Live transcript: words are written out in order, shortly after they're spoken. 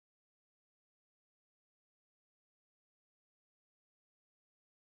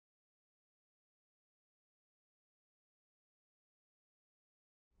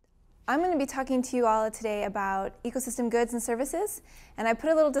I'm going to be talking to you all today about ecosystem goods and services. And I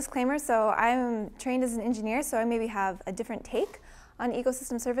put a little disclaimer, so I'm trained as an engineer, so I maybe have a different take on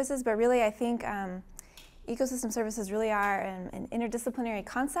ecosystem services, but really I think ecosystem services really are an interdisciplinary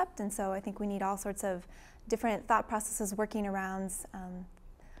concept, and so I think we need all sorts of different thought processes working around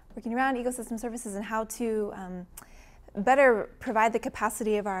ecosystem services and how to better provide the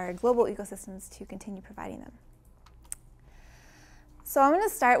capacity of our global ecosystems to continue providing them. So I'm going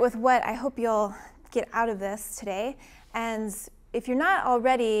to start with what I hope you'll get out of this today. And if you're not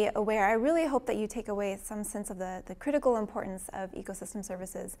already aware, I really hope that you take away some sense of the critical importance of ecosystem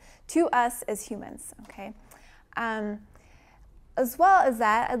services to us as humans, okay? As well as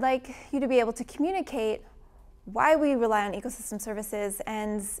that, I'd like you to be able to communicate why we rely on ecosystem services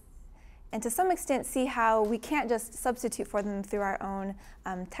and to some extent see how we can't just substitute for them through our own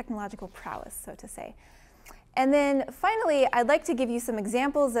technological prowess, so to say. And then finally, I'd like to give you some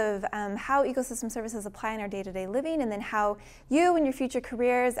examples of how ecosystem services apply in our day-to-day living, and then how you in your future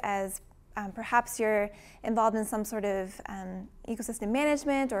careers, as perhaps you're involved in some sort of ecosystem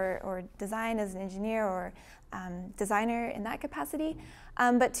management or design as an engineer or designer in that capacity,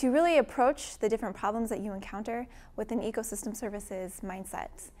 but to really approach the different problems that you encounter with an ecosystem services mindset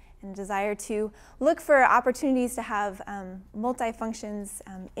and desire to look for opportunities to have multi-functions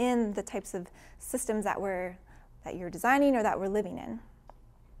in the types of systems that you're designing or that we're living in.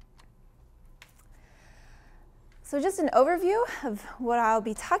 So just an overview of what I'll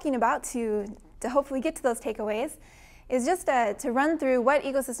be talking about to hopefully get to those takeaways is just to run through what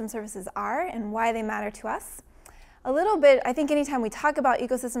ecosystem services are and why they matter to us. A little bit, I think anytime we talk about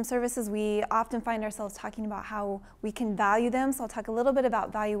ecosystem services, we often find ourselves talking about how we can value them. So I'll talk a little bit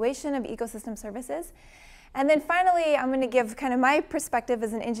about valuation of ecosystem services. And then finally, I'm going to give kind of my perspective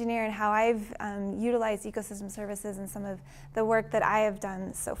as an engineer and how I've utilized ecosystem services in some of the work that I have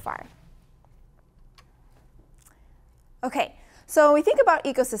done so far. Okay, so when we think about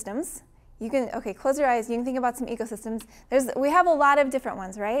ecosystems, close your eyes, you can think about some ecosystems. We have a lot of different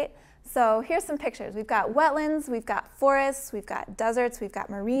ones, right? So here's some pictures. We've got wetlands, we've got forests, we've got deserts, we've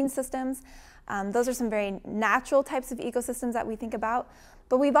got marine systems. Those are some very natural types of ecosystems that we think about.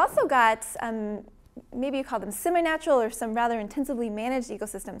 But we've also got, maybe you call them semi-natural or some rather intensively managed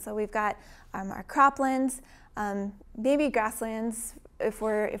ecosystems. So we've got our croplands, maybe grasslands if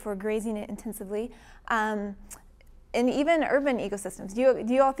we're grazing it intensively, and even urban ecosystems.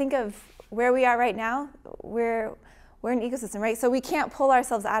 Do you all think of where we are right now? We're an ecosystem, right? So we can't pull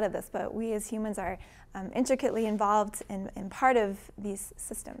ourselves out of this, but we as humans are intricately involved in part of these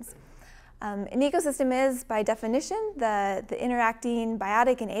systems. An ecosystem is, by definition, the interacting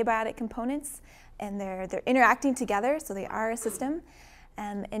biotic and abiotic components, and they're interacting together, so they are a system.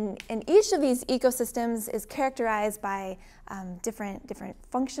 And each of these ecosystems is characterized by different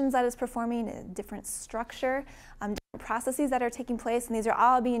functions that it's performing, a different structure, different processes that are taking place, and these are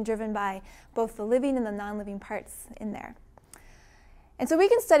all being driven by both the living and the non-living parts in there. And so we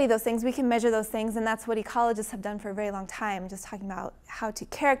can study those things, we can measure those things, and that's what ecologists have done for a very long time, just talking about how to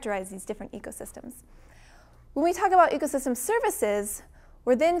characterize these different ecosystems. When we talk about ecosystem services,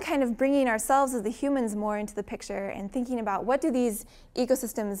 we're then kind of bringing ourselves as the humans more into the picture and thinking about what do these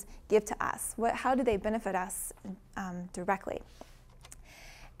ecosystems give to us? How do they benefit us directly?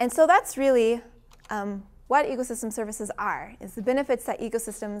 And so that's really what ecosystem services are, is the benefits that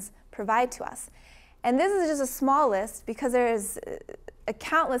ecosystems provide to us. And this is just a small list because there's a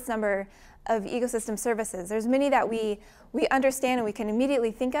countless number of ecosystem services. There's many that we understand and we can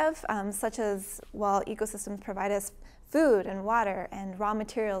immediately think of, such as, well, ecosystems provide us food and water and raw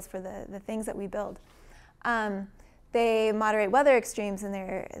materials for the things that we build. They moderate weather extremes and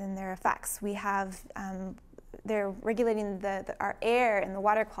their effects. We have, they're regulating our air and the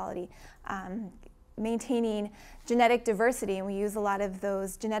water quality, maintaining genetic diversity, and we use a lot of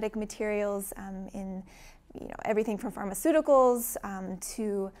those genetic materials in everything from pharmaceuticals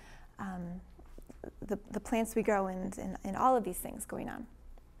to the plants we grow and all of these things going on.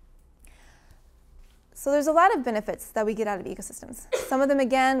 So there's a lot of benefits that we get out of ecosystems. Some of them,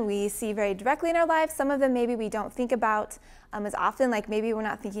 again, we see very directly in our lives. Some of them maybe we don't think about as often, like maybe we're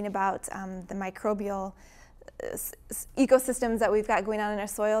not thinking about the microbial ecosystems that we've got going on in our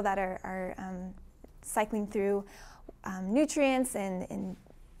soil that are cycling through nutrients and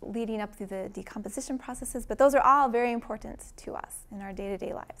leading up through the decomposition processes. But those are all very important to us in our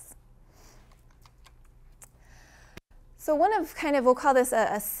day-to-day lives. So one of we'll call this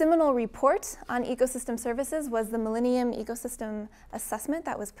a seminal report on ecosystem services was the Millennium Ecosystem Assessment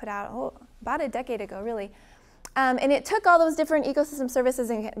that was put out about a decade ago, really. And it took all those different ecosystem services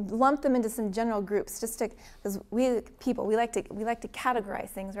and lumped them into some general groups, just to, because we people, we like to categorize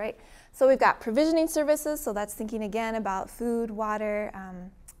things, right? So we've got provisioning services, so that's thinking again about food, water,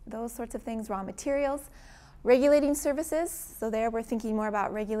 those sorts of things, raw materials. Regulating services, so there we're thinking more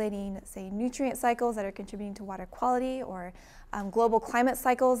about regulating, say, nutrient cycles that are contributing to water quality, or global climate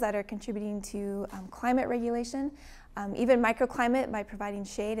cycles that are contributing to climate regulation. Even microclimate by providing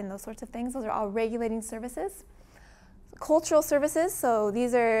shade and those sorts of things. Those are all regulating services. Cultural services, so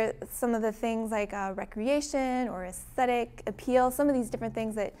these are some of the things like recreation or aesthetic appeal, some of these different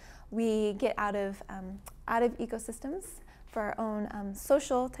things that we get out of ecosystems for our own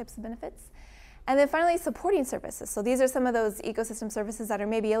social types of benefits. And then finally, supporting services. So these are some of those ecosystem services that are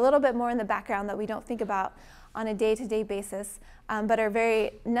maybe a little bit more in the background that we don't think about on a day-to-day basis, but are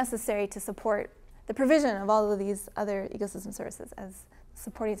very necessary to support the provision of all of these other ecosystem services as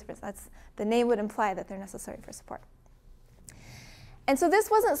supporting services. The name would imply that they're necessary for support. And so this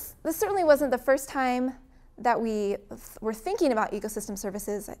certainly wasn't the first time that we were thinking about ecosystem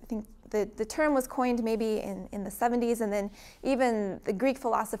services. I think the term was coined maybe in the 70s, and then even the Greek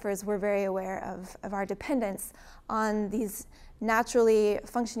philosophers were very aware of our dependence on these naturally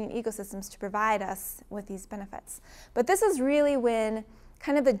functioning ecosystems to provide us with these benefits. But this is really when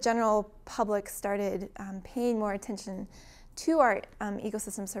kind of the general public started paying more attention to our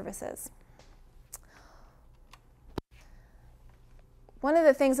ecosystem services. One of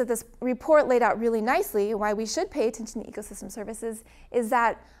the things that this report laid out really nicely, why we should pay attention to ecosystem services, is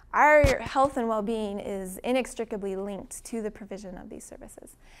that our health and well-being is inextricably linked to the provision of these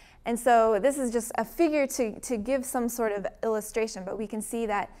services. And so this is just a figure to give some sort of illustration, but we can see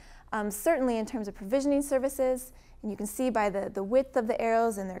that certainly in terms of provisioning services, and you can see by the width of the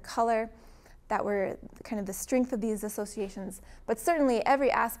arrows and their color, that were kind of the strength of these associations. But certainly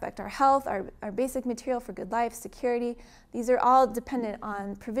every aspect, our health, our basic material for good life, security, these are all dependent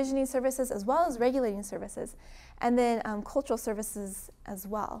on provisioning services as well as regulating services. And then cultural services as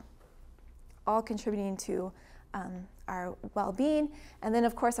well, all contributing to our well-being. And then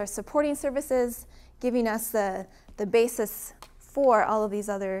of course our supporting services, giving us the basis for all of these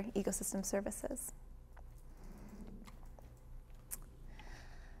other ecosystem services.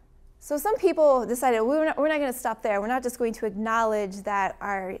 So some people decided we're not going to stop there. We're not just going to acknowledge that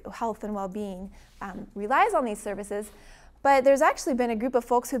our health and well-being relies on these services, but there's actually been a group of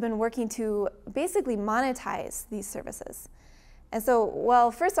folks who've been working to basically monetize these services. And so,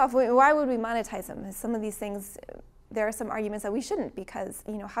 well, first off, why would we monetize them? Some of these things, there are some arguments that we shouldn't, because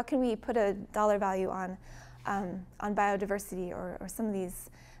how can we put a dollar value on biodiversity or some of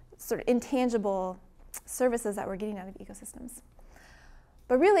these sort of intangible services that we're getting out of ecosystems?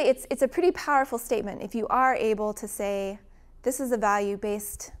 But really, it's a pretty powerful statement if you are able to say, this is a value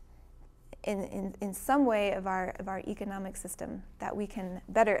based in some way of our economic system that we can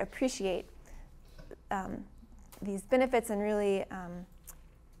better appreciate these benefits and really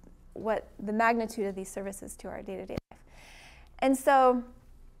what the magnitude of these services to our day-to-day life. And so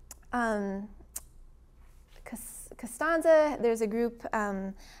Costanza, there's a group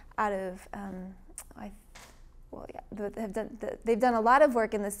out of they've done a lot of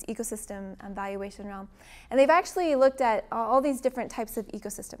work in this ecosystem valuation realm, and they've actually looked at all these different types of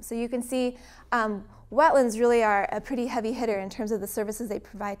ecosystems. So you can see wetlands really are a pretty heavy hitter in terms of the services they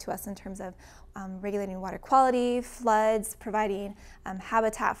provide to us in terms of regulating water quality, floods, providing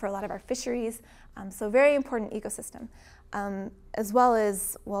habitat for a lot of our fisheries. So very important ecosystem, as well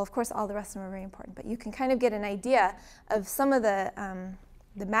as, well, of course, all the rest of them are very important. But you can kind of get an idea of some of the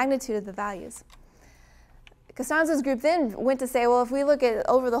magnitude of the values. Costanza's group then went to say, well, if we look at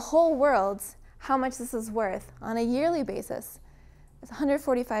over the whole world, how much this is worth on a yearly basis, it's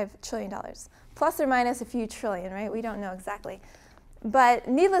 $145 trillion, plus or minus a few trillion, right? We don't know exactly. But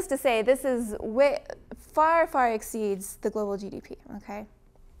needless to say, this is far, far exceeds the global GDP, okay?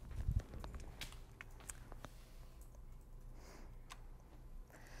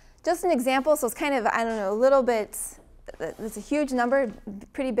 Just an example, so it's kind of, I don't know, a little bit, it's a huge number,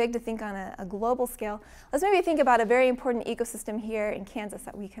 pretty big to think on a global scale. Let's maybe think about a very important ecosystem here in Kansas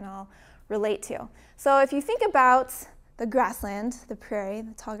that we can all relate to. So if you think about the grassland, the prairie,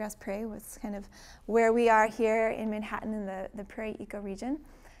 the tall grass prairie, which is kind of where we are here in Manhattan in the prairie ecoregion,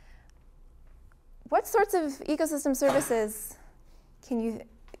 what sorts of ecosystem services can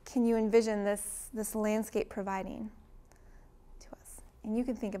you envision this landscape providing to us? And you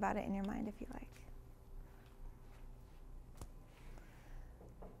can think about it in your mind if you like.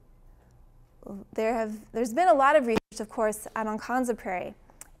 There's been a lot of research, of course, out on Kanza Prairie.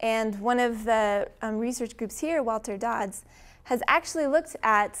 And one of the research groups here, Walter Dodds, has actually looked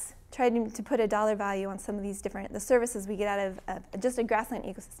at tried to put a dollar value on some of these the services we get out of just a grassland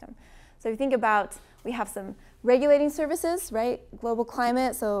ecosystem. So if you think about, we have some regulating services, right? Global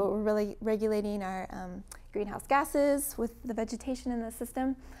climate, so we're really regulating our greenhouse gases with the vegetation in the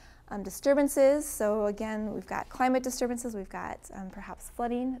system. Disturbances, so again, we've got climate disturbances, we've got perhaps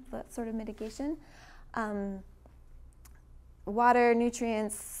flooding, that sort of mitigation. Water,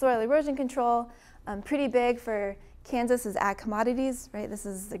 nutrients, soil erosion control, pretty big for Kansas is ag commodities, right?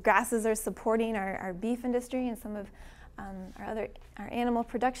 The grasses are supporting our beef industry and some of our animal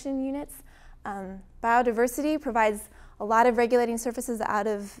production units. Biodiversity provides a lot of regulating services out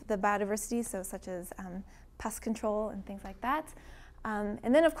of the biodiversity, so such as pest control and things like that.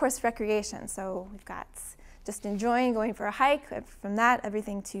 And then, of course, recreation. So we've got just enjoying going for a hike, from that,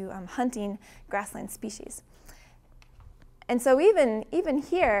 everything to hunting grassland species. And so even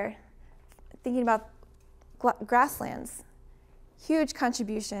here, thinking about grasslands, huge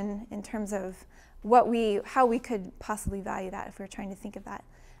contribution in terms of how we could possibly value that if we were trying to think of that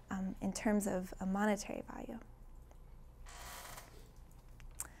in terms of a monetary value.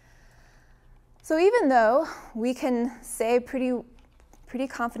 So even though we can say pretty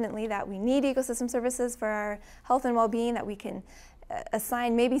confidently that we need ecosystem services for our health and well-being, that we can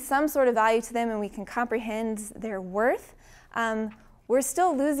assign maybe some sort of value to them and we can comprehend their worth, we're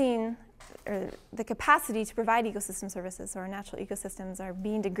still losing the capacity to provide ecosystem services. So our natural ecosystems are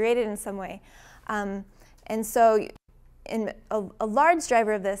being degraded in some way. And so a large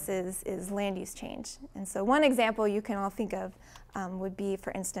driver of this is land use change. And so one example you can all think of would be,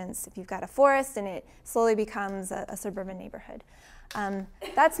 for instance, if you've got a forest and it slowly becomes a suburban neighborhood.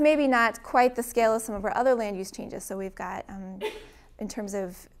 That's maybe not quite the scale of some of our other land use changes. So we've got, in terms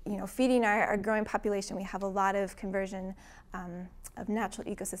of feeding our growing population, we have a lot of conversion of natural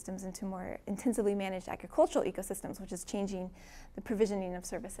ecosystems into more intensively managed agricultural ecosystems, which is changing the provisioning of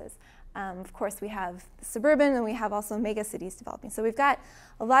services. Of course, we have suburban and we have also mega cities developing. So we've got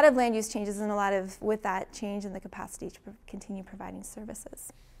a lot of land use changes and a lot of, with that, change in the capacity to continue providing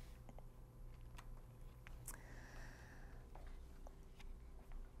services.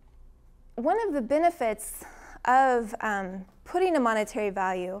 One of the benefits of putting a monetary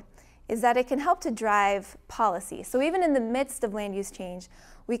value is that it can help to drive policy. So even in the midst of land use change,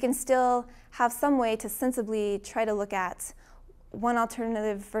 we can still have some way to sensibly try to look at one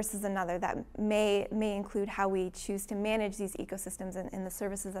alternative versus another that may include how we choose to manage these ecosystems and the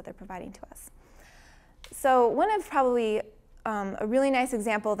services that they're providing to us. So one of probably a really nice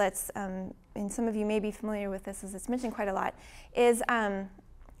example that's, and some of you may be familiar with this as it's mentioned quite a lot, is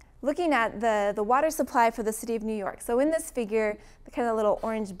looking at the water supply for the city of New York. So in this figure, the kind of little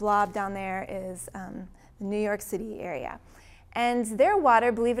orange blob down there is the New York City area. And their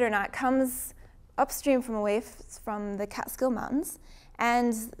water, believe it or not, comes upstream from from the Catskill Mountains.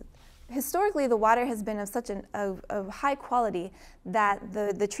 And historically, the water has been of such a high quality that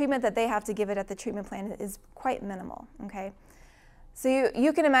the treatment that they have to give it at the treatment plant is quite minimal, okay? So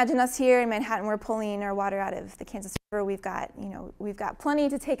you can imagine us here in Manhattan, we're pulling our water out of the Kansas River. We've got plenty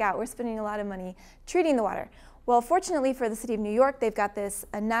to take out. We're spending a lot of money treating the water. Well, fortunately for the city of New York, they've got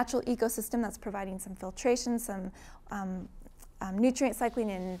a natural ecosystem that's providing some filtration, some nutrient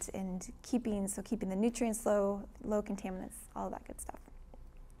cycling and keeping the nutrients low contaminants, all of that good stuff.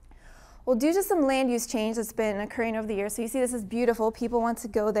 Well, due to some land use change that's been occurring over the years, so you see this is beautiful. People want to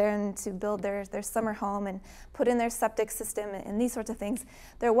go there and to build their summer home and put in their septic system and these sorts of things.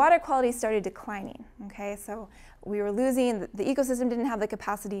 Their water quality started declining, okay? So we were losing, the ecosystem didn't have the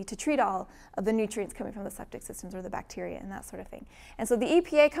capacity to treat all of the nutrients coming from the septic systems or the bacteria and that sort of thing. And so the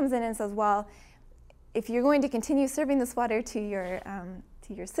EPA comes in and says, well, if you're going to continue serving this water to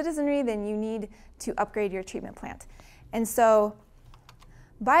your citizenry, then you need to upgrade your treatment plant. And so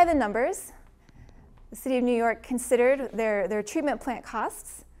by the numbers, the city of New York considered their treatment plant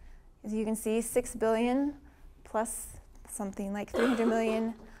costs. As you can see, $6 billion plus something like $300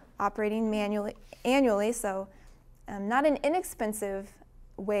 million operating annually. So not an inexpensive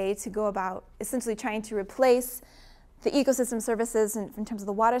way to go about essentially trying to replace the ecosystem services in terms of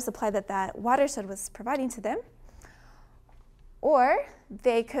the water supply that watershed was providing to them. Or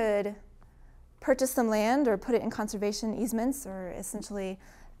they could purchase some land or put it in conservation easements, or essentially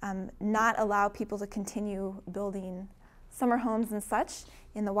not allow people to continue building summer homes and such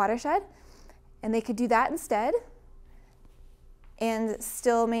in the watershed. And they could do that instead and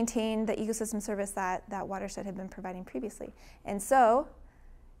still maintain the ecosystem service that watershed had been providing previously. And so,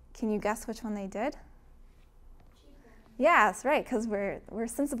 can you guess which one they did? Yeah, that's right, because we're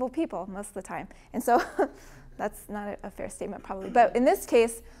sensible people most of the time. And so that's not a fair statement probably. But in this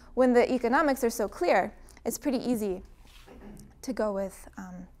case, when the economics are so clear, it's pretty easy to go with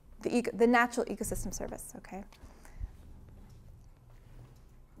the natural ecosystem service, okay?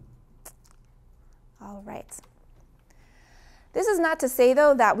 All right. This is not to say,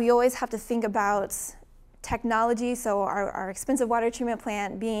 though, that we always have to think about technology, so our expensive water treatment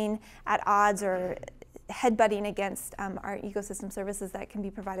plant being at odds or headbutting against our ecosystem services that can be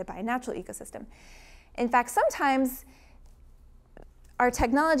provided by a natural ecosystem. In fact, sometimes our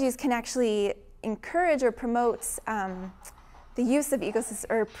technologies can actually encourage or promote the use of ecosystem,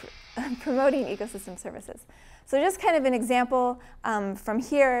 or promoting ecosystem services. So just kind of an example from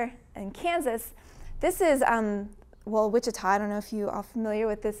here in Kansas. This is well, Wichita. I don't know if you are familiar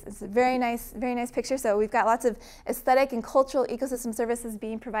with this. It's a very nice picture. So we've got lots of aesthetic and cultural ecosystem services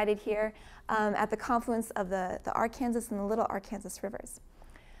being provided here at the confluence of the Arkansas and the Little Arkansas rivers.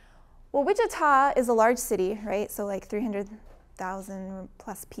 Well, Wichita is a large city, right? So like 300,000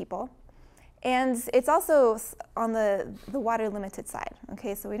 plus people. And it's also on the water limited side,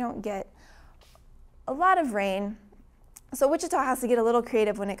 okay? So we don't get a lot of rain. So Wichita has to get a little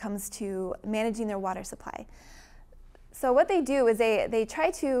creative when it comes to managing their water supply. So what they do is they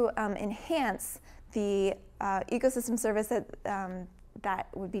try to enhance the ecosystem service that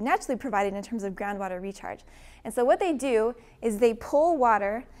would be naturally provided in terms of groundwater recharge. And so what they do is they pull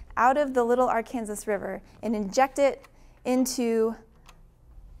water out of the Little Arkansas River and inject it into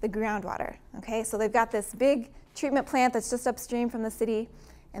the groundwater, okay? So they've got this big treatment plant that's just upstream from the city,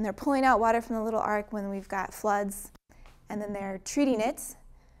 and they're pulling out water from the Little Ark when we've got floods, and then they're treating it.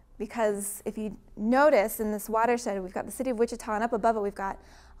 Because if you notice in this watershed, we've got the city of Wichita, and up above it we've got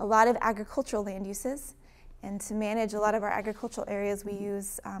a lot of agricultural land uses. And to manage a lot of our agricultural areas, we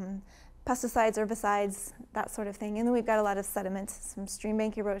use pesticides, herbicides, that sort of thing. And then we've got a lot of sediment, some stream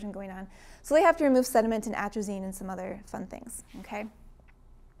bank erosion going on. So they have to remove sediment and atrazine and some other fun things, okay?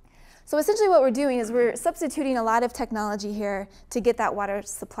 So essentially what we're doing is we're substituting a lot of technology here to get that water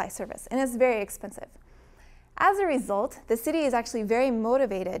supply service, and it's very expensive. As a result, the city is actually very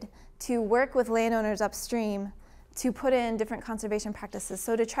motivated to work with landowners upstream to put in different conservation practices,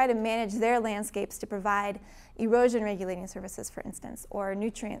 so to try to manage their landscapes to provide erosion regulating services, for instance, or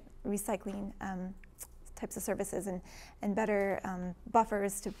nutrient recycling types of services, and better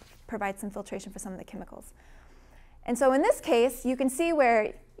buffers to provide some filtration for some of the chemicals. And so in this case, you can see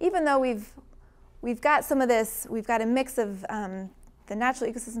where even though we've got some of this, we've got a mix of the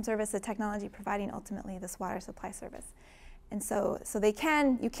natural ecosystem service, the technology providing ultimately this water supply service. And so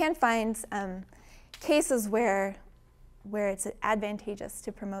you can find cases where it's advantageous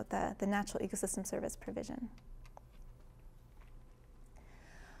to promote the natural ecosystem service provision.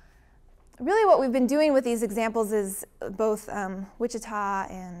 Really what we've been doing with these examples is both Wichita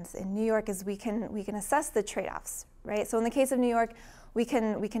and in New York is we can assess the trade-offs, right? So in the case of New York, we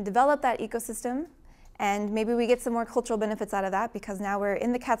can develop that ecosystem, and maybe we get some more cultural benefits out of that because now we're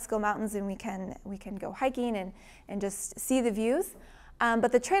in the Catskill Mountains and we can go hiking and just see the views.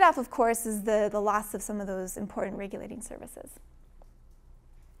 But the trade-off, of course, is the loss of some of those important regulating services.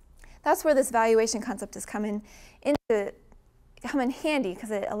 That's where this valuation concept is come in handy,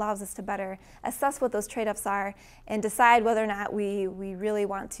 because it allows us to better assess what those trade-offs are and decide whether or not we really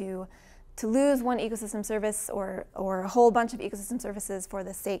want to lose one ecosystem service or a whole bunch of ecosystem services for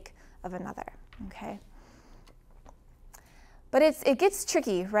the sake of another, okay? But it gets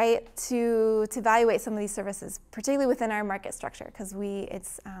tricky, right, to evaluate some of these services, particularly within our market structure, because we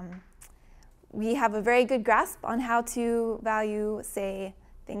have a very good grasp on how to value, say,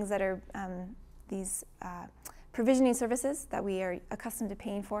 things that are these provisioning services that we are accustomed to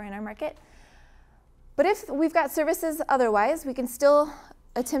paying for in our market. But if we've got services otherwise, we can still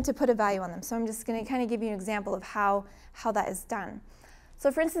attempt to put a value on them. So I'm just going to kind of give you an example of how that is done.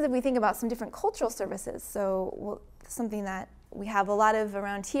 So for instance, if we think about some different cultural services, so something that we have a lot of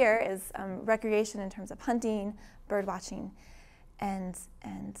around here is recreation in terms of hunting, bird watching, and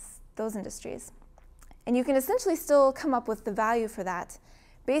those industries. And you can essentially still come up with the value for that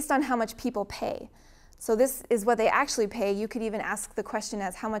based on how much people pay. So this is what they actually pay. You could even ask the question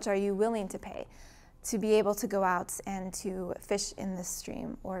as how much are you willing to pay to be able to go out and to fish in this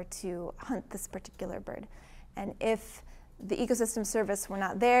stream or to hunt this particular bird. And if the ecosystem service were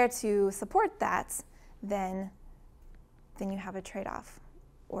not there to support that, then you have a trade-off,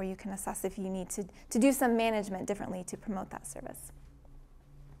 or you can assess if you need to do some management differently to promote that service.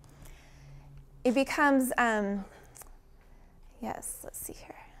 It becomes, yes, let's see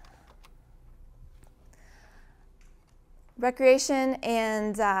here. Recreation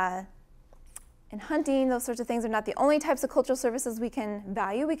and hunting, those sorts of things are not the only types of cultural services we can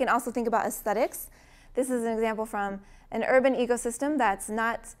value. We can also think about aesthetics. This is an example from an urban ecosystem that's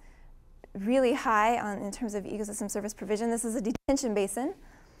not really high in terms of ecosystem service provision. This is a detention basin.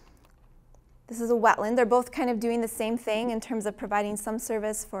 This is a wetland. They're both kind of doing the same thing in terms of providing some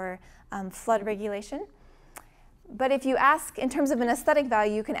service for flood regulation. But if you ask, in terms of an aesthetic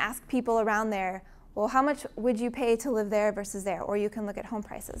value, you can ask people around there, well, how much would you pay to live there versus there? Or you can look at home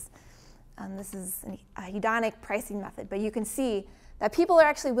prices. This is a hedonic pricing method, but you can see that people are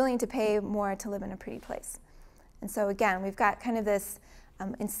actually willing to pay more to live in a pretty place. And so again, we've got kind of this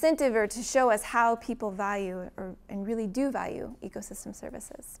incentive or to show us how people value and really do value ecosystem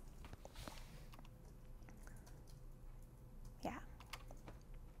services. Yeah.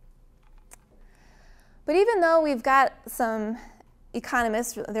 But even though we've got some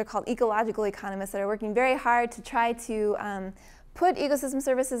economists, they're called ecological economists, that are working very hard to try to put ecosystem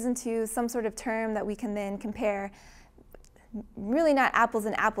services into some sort of term that we can then compare, really not apples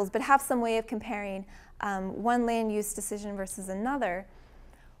and apples, but have some way of comparing one land use decision versus another,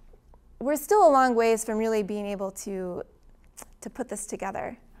 we're still a long ways from really being able to put this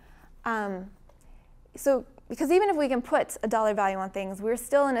together. Because even if we can put a dollar value on things, we're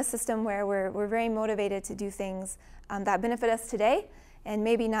still in a system where we're very motivated to do things that benefit us today and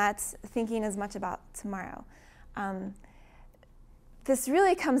maybe not thinking as much about tomorrow. This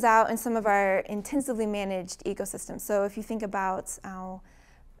really comes out in some of our intensively managed ecosystems. So if you think about,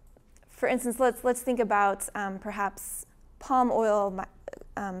 for instance, let's think about perhaps palm oil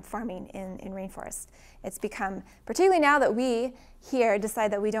farming in rainforest. It's become, particularly now that we here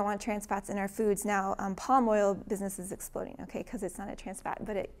decide that we don't want trans fats in our foods, now palm oil business is exploding, okay, because it's not a trans fat,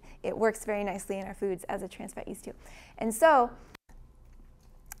 but it works very nicely in our foods as a trans fat used to. And so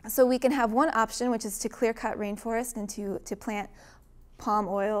we can have one option, which is to clear cut rainforest and to plant palm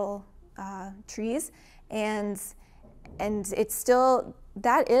oil trees, and it's still,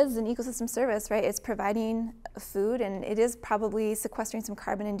 that is an ecosystem service, right? It's providing food, and it is probably sequestering some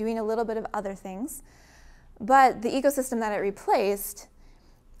carbon and doing a little bit of other things. But the ecosystem that it replaced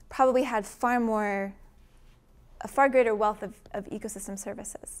probably had a far greater wealth of ecosystem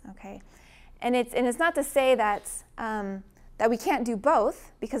services, okay? And it's not to say that we can't do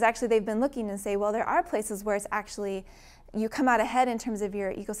both, because actually they've been looking and say, well, there are places where it's actually, you come out ahead in terms of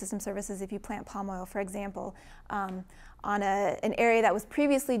your ecosystem services if you plant palm oil, for example, on an area that was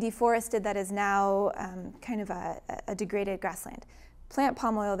previously deforested that is now kind of a degraded grassland. Plant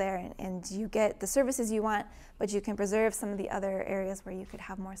palm oil there and you get the services you want, but you can preserve some of the other areas where you could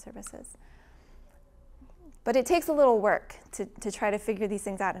have more services. But it takes a little work to try to figure these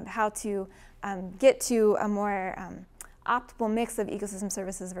things out and how to get to a more optimal mix of ecosystem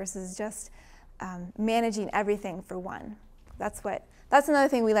services versus just managing everything for one. That's another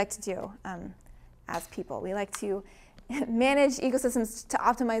thing we like to do as people. We like to manage ecosystems to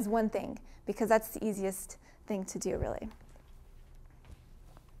optimize one thing because that's the easiest thing to do, really.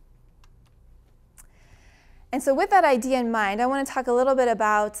 And so with that idea in mind, I want to talk a little bit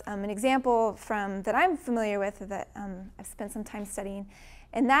about an example that I'm familiar with that I've spent some time studying,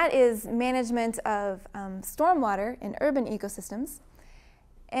 and that is management of stormwater in urban ecosystems.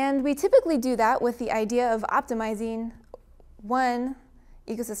 And we typically do that with the idea of optimizing one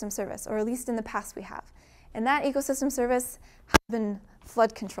ecosystem service, or at least in the past we have. And that ecosystem service has been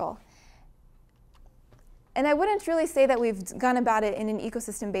flood control. And I wouldn't really say that we've gone about it in an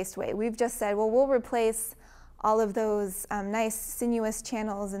ecosystem-based way. We've just said, well, we'll replace all of those nice sinuous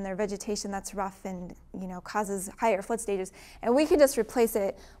channels in their vegetation that's rough and causes higher flood stages. And we can just replace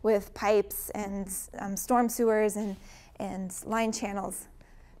it with pipes and storm sewers and line channels,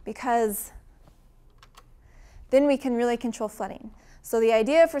 because then we can really control flooding. So the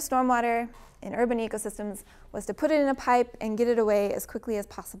idea for stormwater in urban ecosystems was to put it in a pipe and get it away as quickly as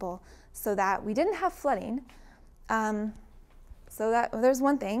possible so that we didn't have flooding. There's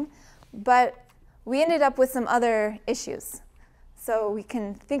one thing, but we ended up with some other issues. So we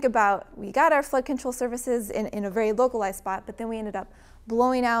can think about, we got our flood control services in a very localized spot, but then we ended up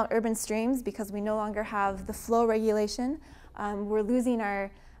blowing out urban streams because we no longer have the flow regulation. We're losing our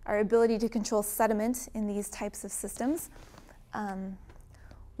ability to control sediment in these types of systems.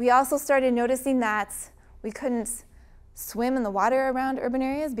 We also started noticing that we couldn't swim in the water around urban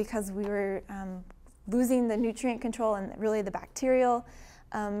areas because we were losing the nutrient control and really the bacterial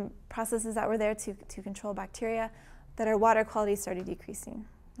processes that were there to control bacteria, that our water quality started decreasing.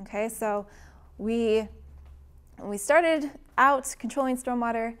 Okay, so when we started out controlling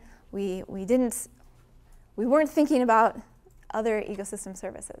stormwater, we weren't thinking about other ecosystem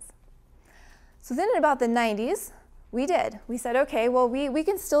services. So then in about the 90s, we said, okay, well, we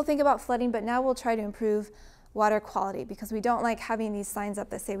can still think about flooding, but now we'll try to improve water quality, because we don't like having these signs up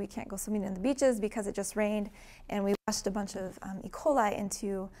that say we can't go swimming in the beaches because it just rained and we washed a bunch of E. coli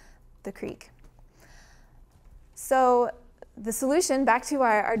into the creek. So the solution, back to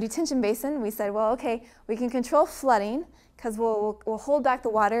our detention basin, we said, well, okay, we can control flooding because we'll hold back the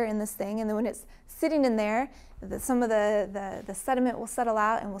water in this thing, and then when it's sitting in there, some of the sediment will settle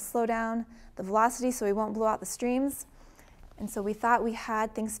out and will slow down the velocity so we won't blow out the streams. And so we thought we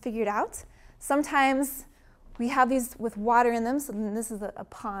had things figured out. Sometimes we have these with water in them, so then this is a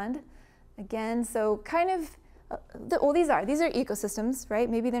pond. Again, so kind of, well, these are ecosystems, right?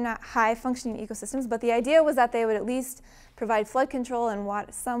 Maybe they're not high-functioning ecosystems, but the idea was that they would at least provide flood control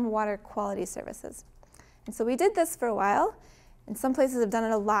and some water quality services. And so we did this for a while, and some places have done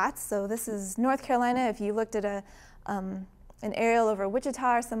it a lot. So this is North Carolina. If you looked at an aerial over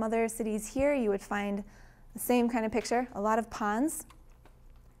Wichita or some other cities here, you would find the same kind of picture, a lot of ponds.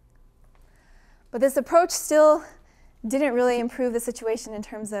 But this approach still didn't really improve the situation in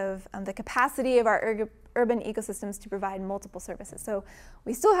terms of the capacity of our urban ecosystems to provide multiple services. So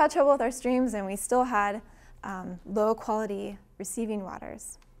we still had trouble with our streams, and we still had low quality receiving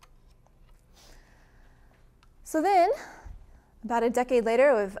waters. So then, about a decade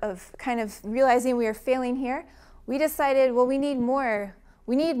later of kind of realizing we were failing here, we decided, well, we need more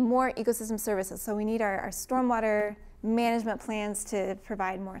ecosystem services. So we need our stormwater management plans to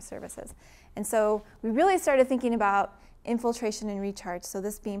provide more services. And so we really started thinking about infiltration and recharge, so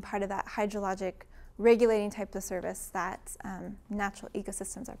this being part of that hydrologic regulating type of service that natural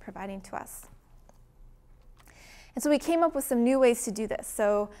ecosystems are providing to us. And so we came up with some new ways to do this.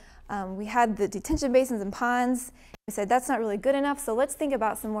 So we had the detention basins and ponds. We said that's not really good enough, so let's think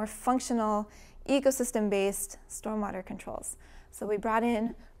about some more functional ecosystem-based stormwater controls. So we brought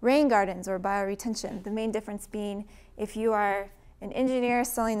in rain gardens or bioretention, the main difference being if you are an engineer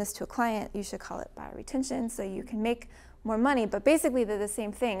selling this to a client, you should call it bioretention so you can make more money, but basically they're the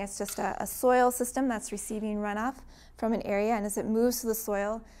same thing. It's just a soil system that's receiving runoff from an area, and as it moves to the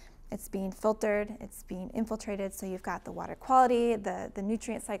soil, it's being filtered, it's being infiltrated, so you've got the water quality, the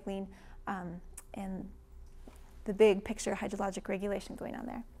nutrient cycling, and the big picture hydrologic regulation going on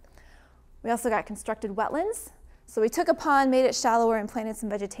there. We also got constructed wetlands. So we took a pond, made it shallower, and planted some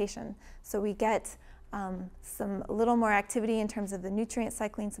vegetation. So we get a little more activity in terms of the nutrient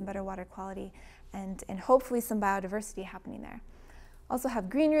cycling, some better water quality, and hopefully some biodiversity happening there. Also have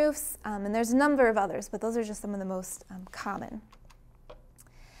green roofs, and there's a number of others, but those are just some of the most common.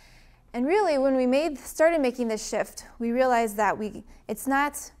 And really, when we started making this shift, we realized that it's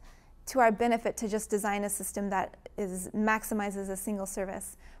not to our benefit to just design a system that maximizes a single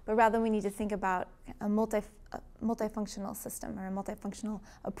service, but rather we need to think about a multifunctional system or a multifunctional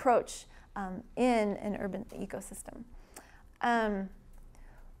approach in an urban ecosystem.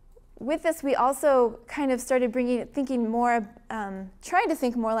 With this, we also kind of started thinking more, trying to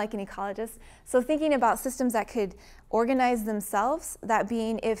think more like an ecologist. So thinking about systems that could organize themselves, that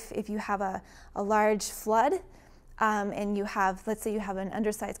being if you have a large flood and you have, let's say you have an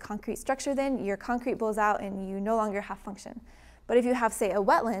undersized concrete structure, then your concrete blows out and you no longer have function. But if you have, say, a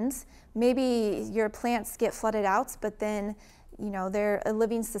wetland, maybe your plants get flooded out, but then they're a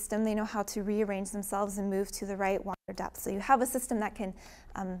living system. They know how to rearrange themselves and move to the right water depth. So you have a system that can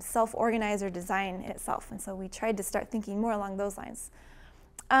self-organize or design itself. And so we tried to start thinking more along those lines.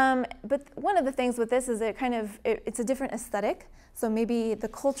 But one of the things with this is it's a different aesthetic. So maybe the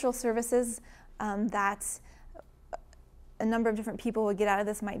cultural services that a number of different people will get out of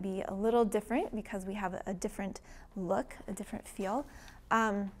this might be a little different because we have a different look, a different feel.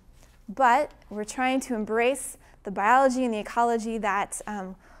 But we're trying to embrace the biology and the ecology that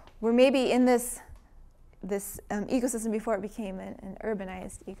were maybe in this ecosystem before it became an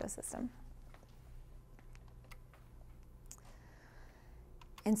urbanized ecosystem.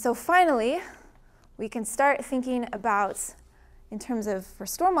 And so finally, we can start thinking about, in terms of for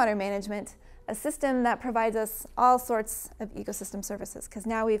stormwater management, a system that provides us all sorts of ecosystem services, because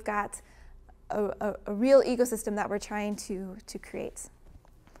now we've got a real ecosystem that we're trying to create.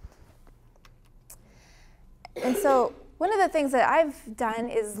 And so one of the things that I've done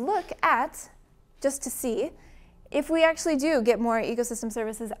is look at, just to see, if we actually do get more ecosystem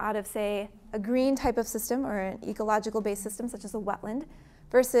services out of, say, a green type of system or an ecological-based system, such as a wetland,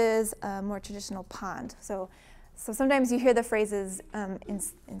 versus a more traditional pond. So sometimes you hear the phrases in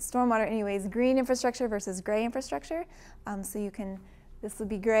stormwater anyways, green infrastructure versus gray infrastructure. This would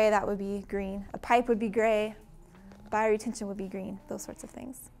be gray, that would be green. A pipe would be gray, bioretention would be green, those sorts of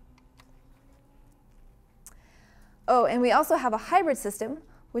things. Oh, and we also have a hybrid system,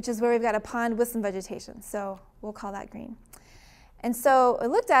 which is where we've got a pond with some vegetation. So we'll call that green. And so I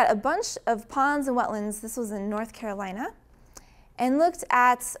looked at a bunch of ponds and wetlands. This was in North Carolina. And looked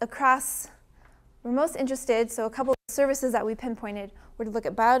at across, we're most interested, so a couple of services that we pinpointed were to look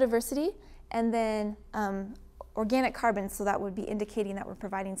at biodiversity and then organic carbon, so that would be indicating that we're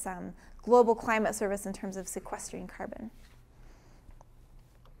providing some global climate service in terms of sequestering carbon.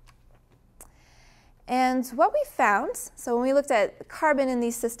 And what we found, so when we looked at carbon in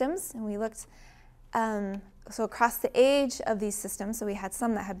these systems, and we looked so across the age of these systems, so we had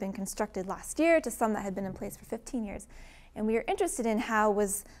some that had been constructed last year to some that had been in place for 15 years. And we were interested in how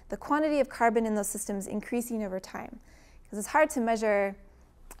was the quantity of carbon in those systems increasing over time. Because it's hard to measure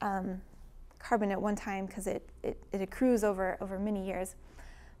carbon at one time because it accrues over many years.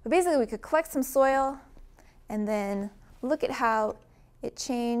 But basically we could collect some soil and then look at how it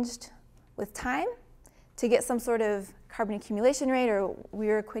changed with time to get some sort of carbon accumulation rate, or we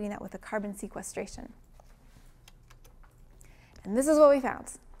were equating that with a carbon sequestration. And this is what we found.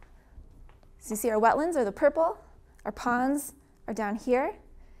 So you see our wetlands are the purple, our ponds are down here,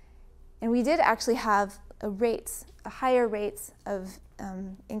 and we did actually have a higher rate of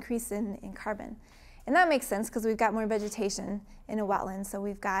increase in carbon. And that makes sense because we've got more vegetation in a wetland, so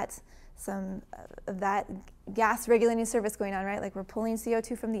we've got some of that gas regulating service going on, right? Like we're pulling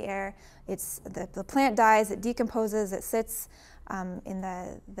CO2 from the air, the plant dies, it decomposes, it sits in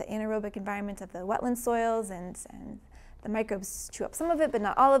the anaerobic environment of the wetland soils, and the microbes chew up some of it, but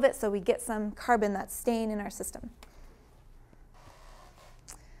not all of it, so we get some carbon that's staying in our system.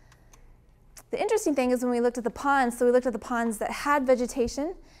 The interesting thing is when we looked at the ponds, so we looked at the ponds that had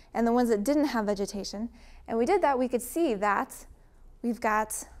vegetation and the ones that didn't have vegetation, and we did that, we could see that we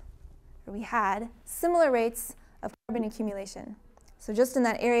had similar rates of carbon accumulation. So just in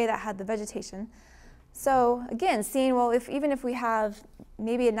that area that had the vegetation. So again, seeing, well, even if we have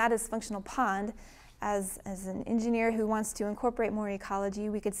maybe a not as functional pond, as an engineer who wants to incorporate more ecology,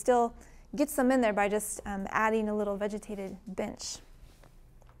 we could still get some in there by just adding a little vegetated bench.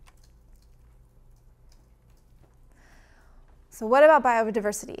 So what about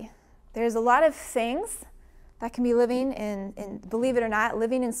biodiversity? There's a lot of things that can be living in, believe it or not,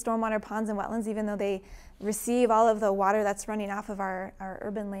 living in stormwater ponds and wetlands, even though they receive all of the water that's running off of our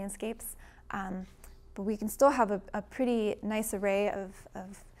urban landscapes. But we can still have a pretty nice array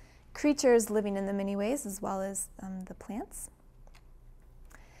of creatures living in them anyways, as well as the plants.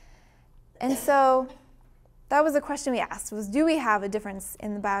 And so that was the question we asked, was do we have a difference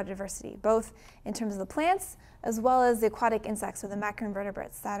in the biodiversity, both in terms of the plants as well as the aquatic insects or the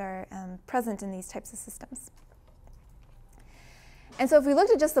macroinvertebrates that are present in these types of systems. And so if we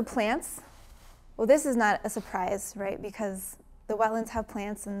looked at just the plants, well, this is not a surprise, right? Because the wetlands have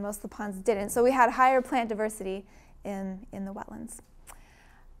plants and most of the ponds didn't. So we had higher plant diversity in the wetlands.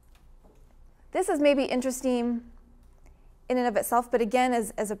 This is maybe interesting in and of itself, but again,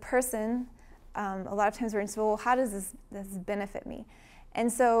 as a person, a lot of times we're interested, well, how does this benefit me? And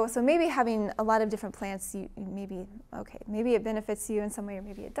so maybe having a lot of different plants, maybe it benefits you in some way or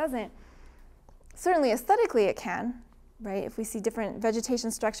maybe it doesn't. Certainly aesthetically it can, right? If we see different vegetation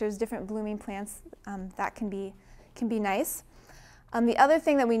structures, different blooming plants, that can be nice. The other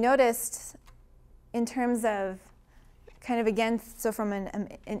thing that we noticed in terms of kind of, again, so from an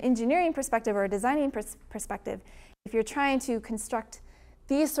engineering perspective or a designing perspective, if you're trying to construct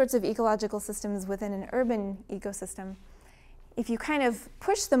these sorts of ecological systems within an urban ecosystem, if you kind of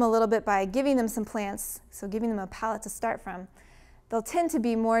push them a little bit by giving them some plants, so giving them a palette to start from, they'll tend to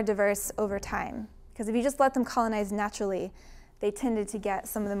be more diverse over time. Because if you just let them colonize naturally, they tended to get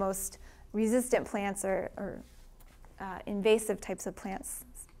some of the most resistant plants or invasive types of plants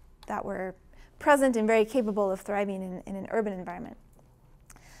that were present and very capable of thriving in an urban environment.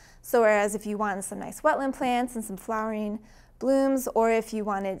 So whereas if you wanted some nice wetland plants and some flowering blooms, or if you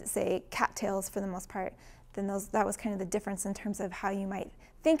wanted, say, cattails for the most part, then that was kind of the difference in terms of how you might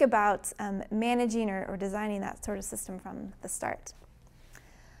think about managing or designing that sort of system from the start.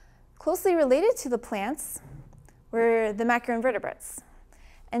 Closely related to the plants were the macroinvertebrates.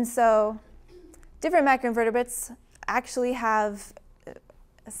 And so different macroinvertebrates actually have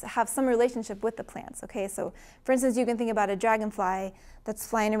some relationship with the plants, okay? So for instance, you can think about a dragonfly that's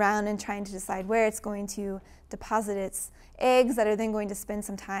flying around and trying to decide where it's going to deposit its eggs that are then going to spend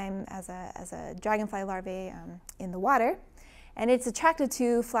some time as a dragonfly larvae in the water. And it's attracted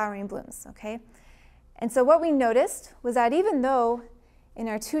to flowering blooms, okay? And so what we noticed was that even though in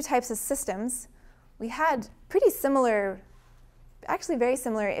our two types of systems, we had pretty similar, actually very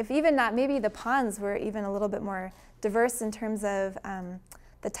similar, if even not, maybe the ponds were even a little bit more diverse in terms of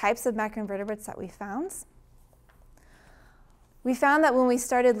the types of macroinvertebrates that we found. We found that when we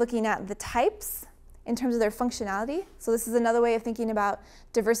started looking at the types in terms of their functionality, so this is another way of thinking about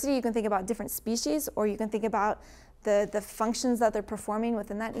diversity. You can think about different species, or you can think about the functions that they're performing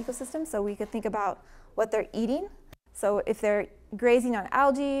within that ecosystem. So we could think about what they're eating. So if they're grazing on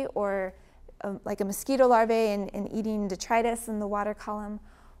algae or like a mosquito larvae and eating detritus in the water column,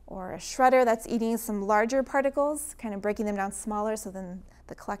 or a shredder that's eating some larger particles, kind of breaking them down smaller so then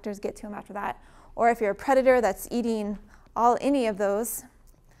the collectors get to them after that. Or if you're a predator that's eating any of those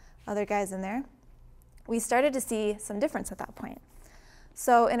other guys in there, we started to see some difference at that point.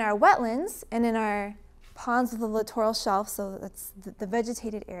 So in our wetlands and in our ponds with the littoral shelf, so that's the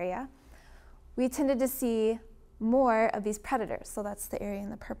vegetated area, we tended to see more of these predators, so that's the area in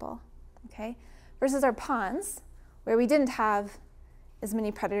the purple, okay? Versus our ponds, where we didn't have as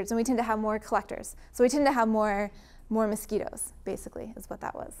many predators, and we tend to have more collectors. So we tend to have more mosquitoes, basically, is what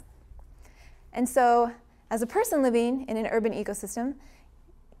that was. And so as a person living in an urban ecosystem,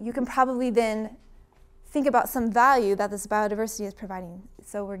 you can probably then think about some value that this biodiversity is providing.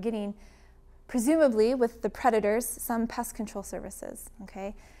 So we're getting, presumably with the predators, some pest control services,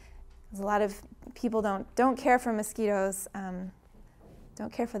 okay? Because a lot of people don't care for mosquitoes,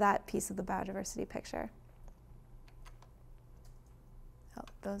 don't care for that piece of the biodiversity picture. Oh,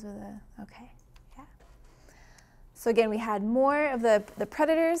 those are the, okay, yeah. So again, we had more of the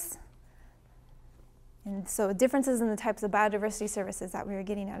predators, and so differences in the types of biodiversity services that we were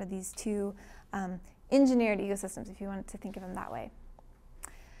getting out of these two engineered ecosystems, if you wanted to think of them that way.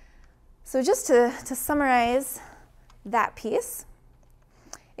 So just to summarize that piece,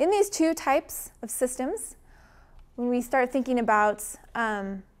 in these two types of systems, when we start thinking about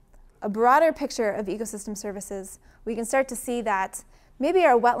a broader picture of ecosystem services, we can start to see that maybe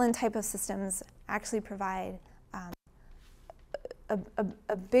our wetland type of systems actually provide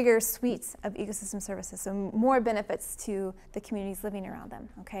a bigger suite of ecosystem services, so more benefits to the communities living around them,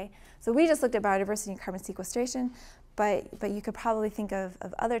 okay? So we just looked at biodiversity and carbon sequestration, but you could probably think of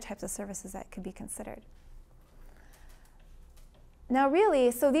other types of services that could be considered. Now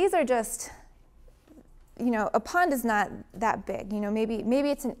really, so these are just, you know, a pond is not that big. You know, maybe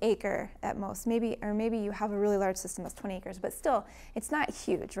it's an acre at most, or maybe you have a really large system that's 20 acres, but still, it's not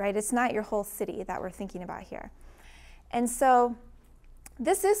huge, right? It's not your whole city that we're thinking about here. And so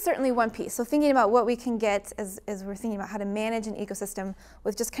this is certainly one piece. So thinking about what we can get as we're thinking about how to manage an ecosystem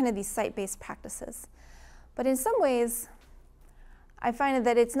with just kind of these site-based practices. But in some ways, I find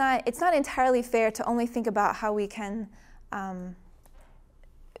that it's not entirely fair to only think about how we can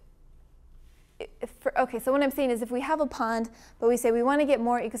okay, so what I'm saying is if we have a pond, but we say we want to get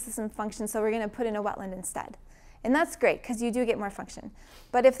more ecosystem function, so we're going to put in a wetland instead. And that's great, because you do get more function.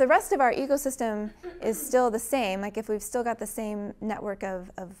 But if the rest of our ecosystem is still the same, like if we've still got the same network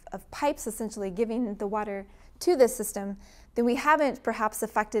of pipes essentially giving the water to this system, then we haven't perhaps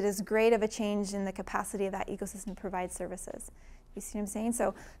affected as great of a change in the capacity of that ecosystem to provide services. You see what I'm saying?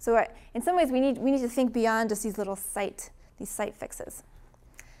 So in some ways we need to think beyond just these little site fixes.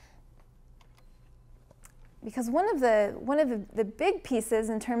 Because one of the big pieces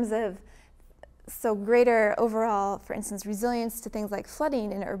in terms of greater overall, for instance, resilience to things like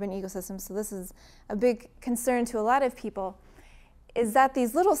flooding in urban ecosystems, so this is a big concern to a lot of people, is that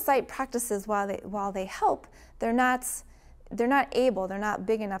these little site practices, while they help, they're not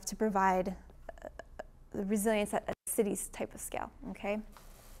big enough to provide the resilience at a city's type of scale, okay?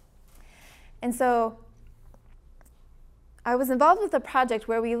 And so I was involved with a project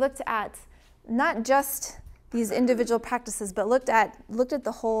where we looked at not just these individual practices, but looked at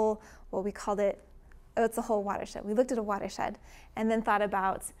the whole, well, we called it, it's a whole watershed. We looked at a watershed and then thought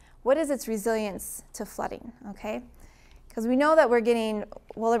about what is its resilience to flooding, okay? Because we know that we're getting,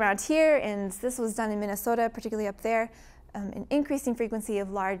 well, around here, and this was done in Minnesota, particularly up there, an increasing frequency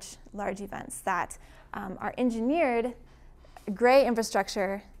of large events that are engineered. Gray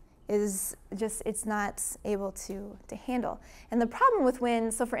infrastructure is just, it's not able to handle. And the problem with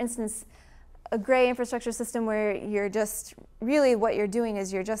wind, so for instance, a gray infrastructure system where you're just, really what you're doing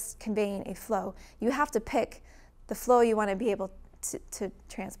is you're just conveying a flow. You have to pick the flow you want to be able to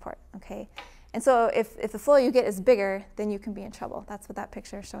transport, okay? And so if the flow you get is bigger, then you can be in trouble. That's what that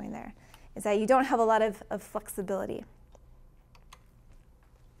picture is showing there, is that you don't have a lot of flexibility.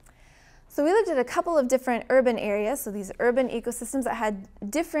 So we looked at a couple of different urban areas, so these urban ecosystems that had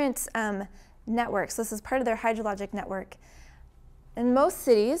different networks. This is part of their hydrologic network. In most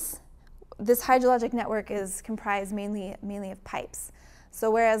cities, this hydrologic network is comprised mainly of pipes.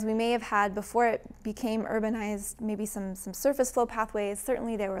 So whereas we may have had, before it became urbanized, maybe some surface flow pathways,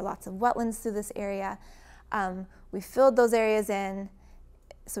 certainly there were lots of wetlands through this area. We filled those areas in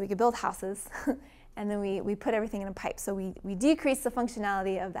so we could build houses, and then we put everything in a pipe. So we decreased the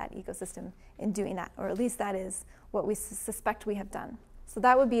functionality of that ecosystem in doing that, or at least that is what we suspect we have done. So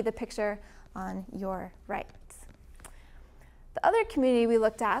that would be the picture on your right. The other community we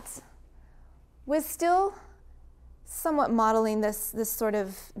looked at was still somewhat modeling this sort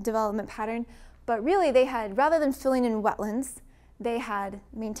of development pattern. But really they had, rather than filling in wetlands, they had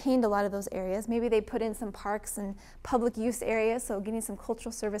maintained a lot of those areas. Maybe they put in some parks and public use areas, so getting some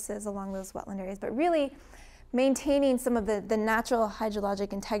cultural services along those wetland areas, but really maintaining some of the natural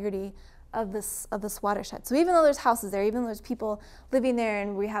hydrologic integrity of this watershed. So even though there's houses there, even though there's people living there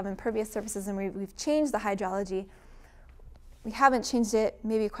and we have impervious surfaces and we've changed the hydrology, we haven't changed it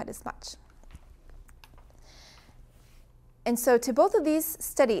maybe quite as much. And so to both of these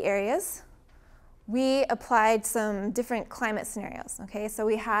study areas, we applied some different climate scenarios, okay? So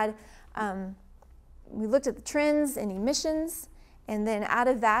we had, we looked at the trends and emissions, and then out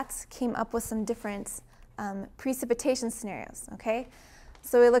of that came up with some different precipitation scenarios, okay?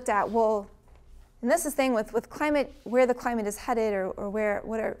 So we looked at, well, and this is the thing with climate, where the climate is headed or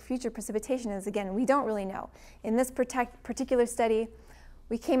what our future precipitation is, again, we don't really know. In this particular study,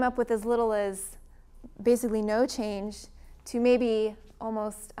 we came up with as little as basically no change to maybe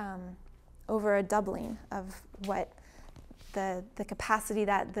almost over a doubling of what the capacity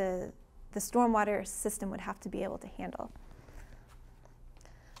that the stormwater system would have to be able to handle.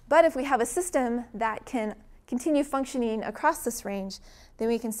 But if we have a system that can continue functioning across this range, then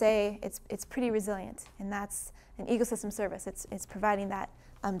we can say it's pretty resilient, and that's an ecosystem service. It's providing that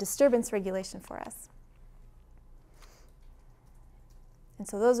disturbance regulation for us. And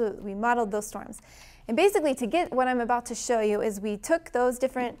so we modeled those storms. And basically, to get what I'm about to show you is we took those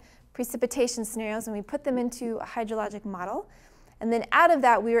different precipitation scenarios and we put them into a hydrologic model. And then out of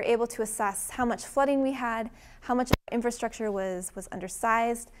that, we were able to assess how much flooding we had, how much infrastructure was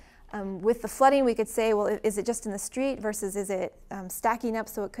undersized. With the flooding, we could say, well, is it just in the street versus is it stacking up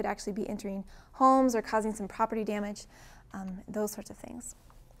so it could actually be entering homes or causing some property damage, those sorts of things.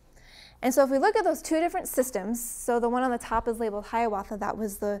 And so if we look at those two different systems, so the one on the top is labeled Hiawatha, that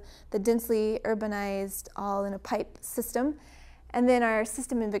was the densely urbanized all-in-a-pipe system. And then our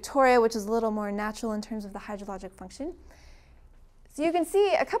system in Victoria, which is a little more natural in terms of the hydrologic function. So you can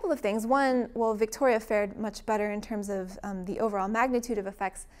see a couple of things. One, well, Victoria fared much better in terms of the overall magnitude of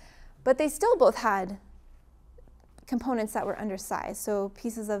effects, but they still both had components that were undersized, so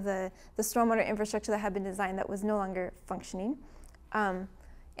pieces of the stormwater infrastructure that had been designed that was no longer functioning.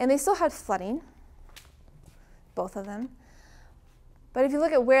 And they still had flooding, both of them. But if you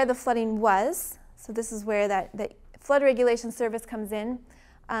look at where the flooding was, so this is where that flood regulation service comes in.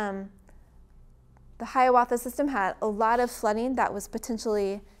 The Hiawatha system had a lot of flooding that was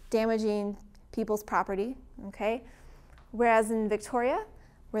potentially damaging people's property, okay? Whereas in Victoria,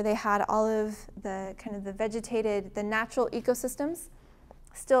 where they had all of the kind of the vegetated, the natural ecosystems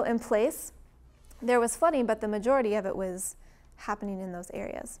still in place, there was flooding, but the majority of it was happening in those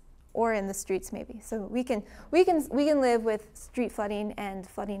areas or in the streets maybe. So we can live with street flooding and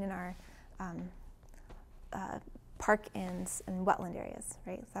flooding in our park and wetland areas,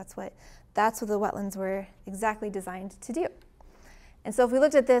 right? That's what the wetlands were exactly designed to do. And so if we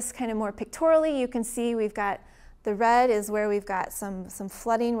looked at this kind of more pictorially, you can see we've got the red is where we've got some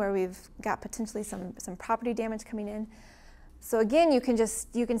flooding, where we've got potentially some property damage coming in. So again, you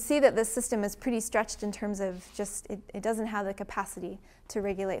can see that this system is pretty stretched in terms of just it doesn't have the capacity to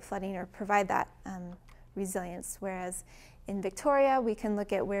regulate flooding or provide that resilience. Whereas in Victoria, we can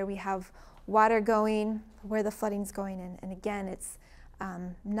look at where we have water going, where the flooding's going, and again, it's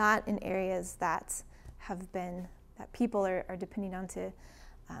not in areas that people are depending on to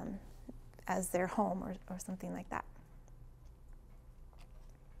as their home or something like that.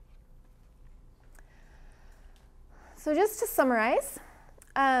 So just to summarize,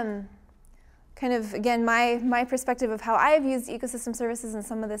 kind of again my perspective of how I have used ecosystem services in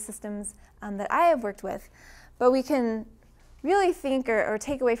some of the systems that I have worked with, but we can really think or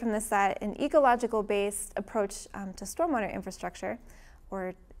take away from this that an ecological-based approach to stormwater infrastructure,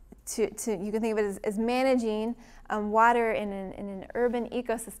 or you can think of it as managing water in an urban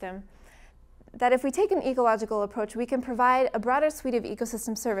ecosystem, that if we take an ecological approach, we can provide a broader suite of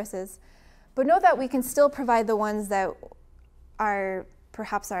ecosystem services, but know that we can still provide the ones that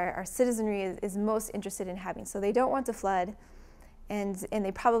perhaps our citizenry is most interested in having. So they don't want to flood, and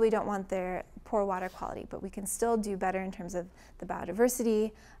they probably don't want their poor water quality, but we can still do better in terms of the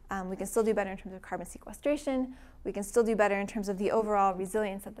biodiversity, we can still do better in terms of carbon sequestration, we can still do better in terms of the overall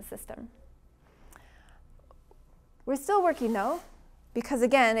resilience of the system. We're still working though, because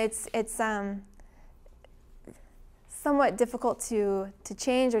again, it's somewhat difficult to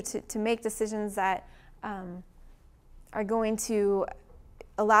change or to make decisions that are going to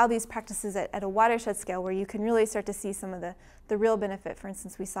allow these practices at a watershed scale where you can really start to see some of the real benefit. For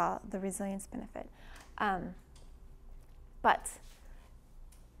instance, we saw the resilience benefit. But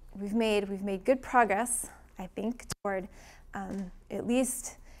we've made good progress, I think, toward at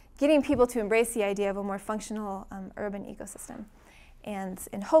least getting people to embrace the idea of a more functional urban ecosystem.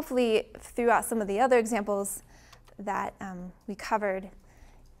 And hopefully throughout some of the other examples that we covered,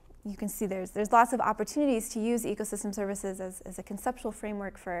 you can see there's lots of opportunities to use ecosystem services as a conceptual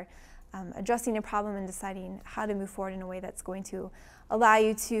framework for addressing a problem and deciding how to move forward in a way that's going to allow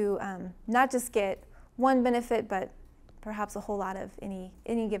you to not just get one benefit, but perhaps a whole lot of any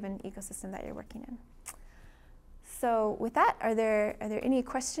given ecosystem that you're working in. So with that, are there any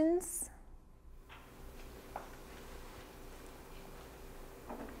questions?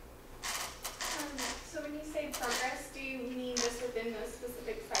 So when you say progress, do you mean this within the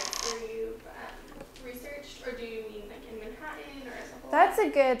specific sites where you've researched, or do you mean like in Manhattan or as a whole?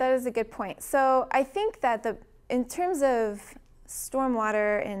 That is a good point. So I think that in terms of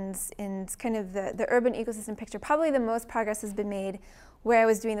stormwater and kind of the urban ecosystem picture, probably the most progress has been made where I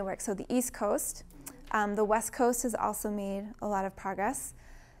was doing the work. So the East Coast, the West Coast has also made a lot of progress.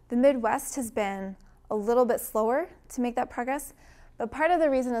 The Midwest has been a little bit slower to make that progress, but part of the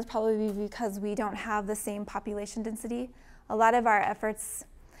reason is probably because we don't have the same population density. A lot of our efforts,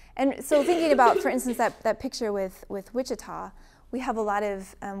 and so thinking about, for instance, that picture with Wichita, we have a lot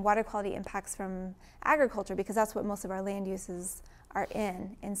of water quality impacts from agriculture because that's what most of our land uses are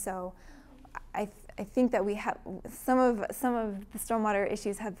in. And so I think that we have some of the stormwater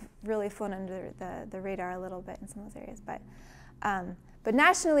issues have really flown under the radar a little bit in some of those areas. But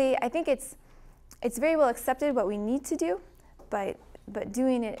nationally, I think it's very well accepted what we need to do, but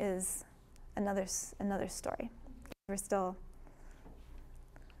doing it is another story. We're still,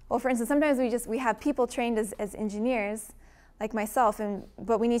 well, for instance, sometimes we have people trained as engineers, like myself,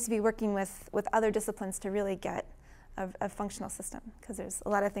 but we need to be working with other disciplines to really get a functional system, because there's a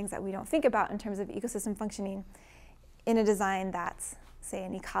lot of things that we don't think about in terms of ecosystem functioning in a design that's, say,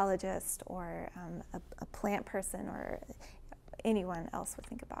 an ecologist or a plant person or anyone else would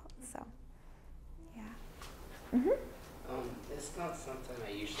think about. So, yeah. Mm-hmm. It's not something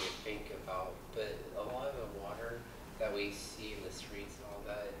I usually think about, but a lot of the water that we see in the streets and all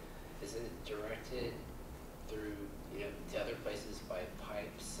that, is it directed through, to other places by pipe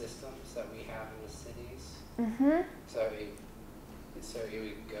systems that we have in the cities? Mm-hmm. So it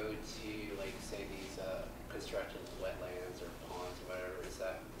would go to, like, say, these constructed wetlands or ponds or whatever. Is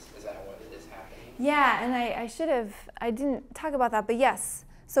that what is happening? Yeah, and I didn't talk about that, but yes.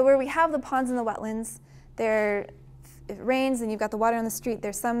 So where we have the ponds and the wetlands, if it rains and you've got the water on the street,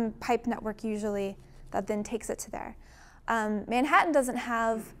 there's some pipe network usually that then takes it to there. Manhattan doesn't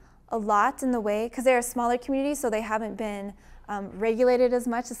have a lot in the way, because they're a smaller community, so they haven't been regulated as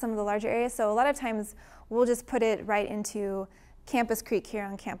much as some of the larger areas. So a lot of times we'll just put it right into Campus Creek here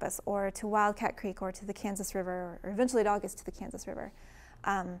on campus, or to Wildcat Creek, or to the Kansas River, or eventually it all gets to the Kansas River.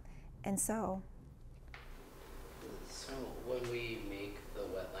 And so. So when we make the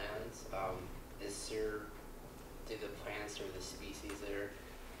wetlands, do the plants or the species there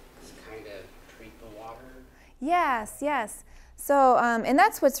just kind of treat the water? Yes, yes. So, and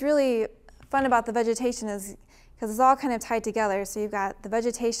that's what's really fun about the vegetation, is because it's all kind of tied together. So you've got the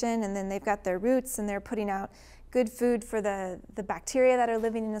vegetation, and then they've got their roots, and they're putting out good food for the bacteria that are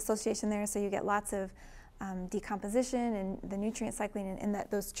living in association there. So you get lots of decomposition and the nutrient cycling, and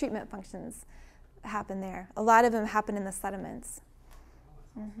that those treatment functions happen there. A lot of them happen in the sediments.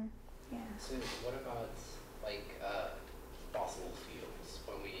 Mm-hmm. Yeah. So what about like fossil fuels?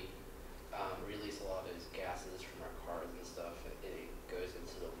 When we release a lot of those gases from our cars and stuff, it goes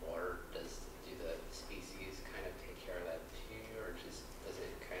into the water. Do the species kind of take care of that too, or just does it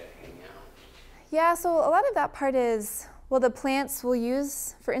kind of hang out? Yeah, so a lot of that part is, well, the plants will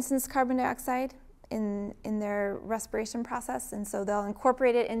use, for instance, carbon dioxide in their respiration process, and so they'll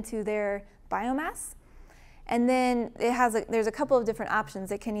incorporate it into their biomass. And then there's a couple of different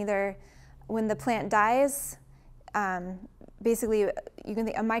options. It can either, when the plant dies, basically you can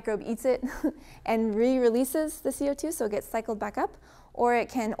think a microbe eats it and re-releases the CO2, so it gets cycled back up, or it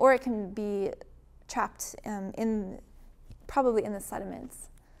can be trapped probably in the sediments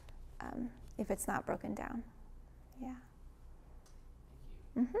if it's not broken down. Yeah.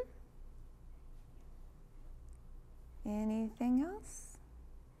 Mm-hmm. Anything else?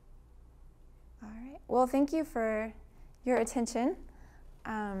 All right. Well, thank you for your attention.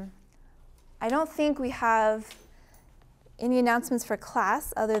 I don't think we have any announcements for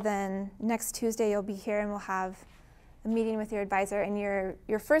class other than next Tuesday you'll be here and we'll have a meeting with your advisor, and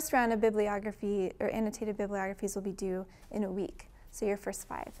your first round of bibliography or annotated bibliographies will be due in a week, so your first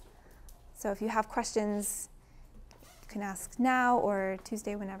 5. So if you have questions, you can ask now or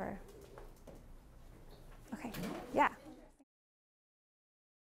Tuesday, whenever. Okay, yeah.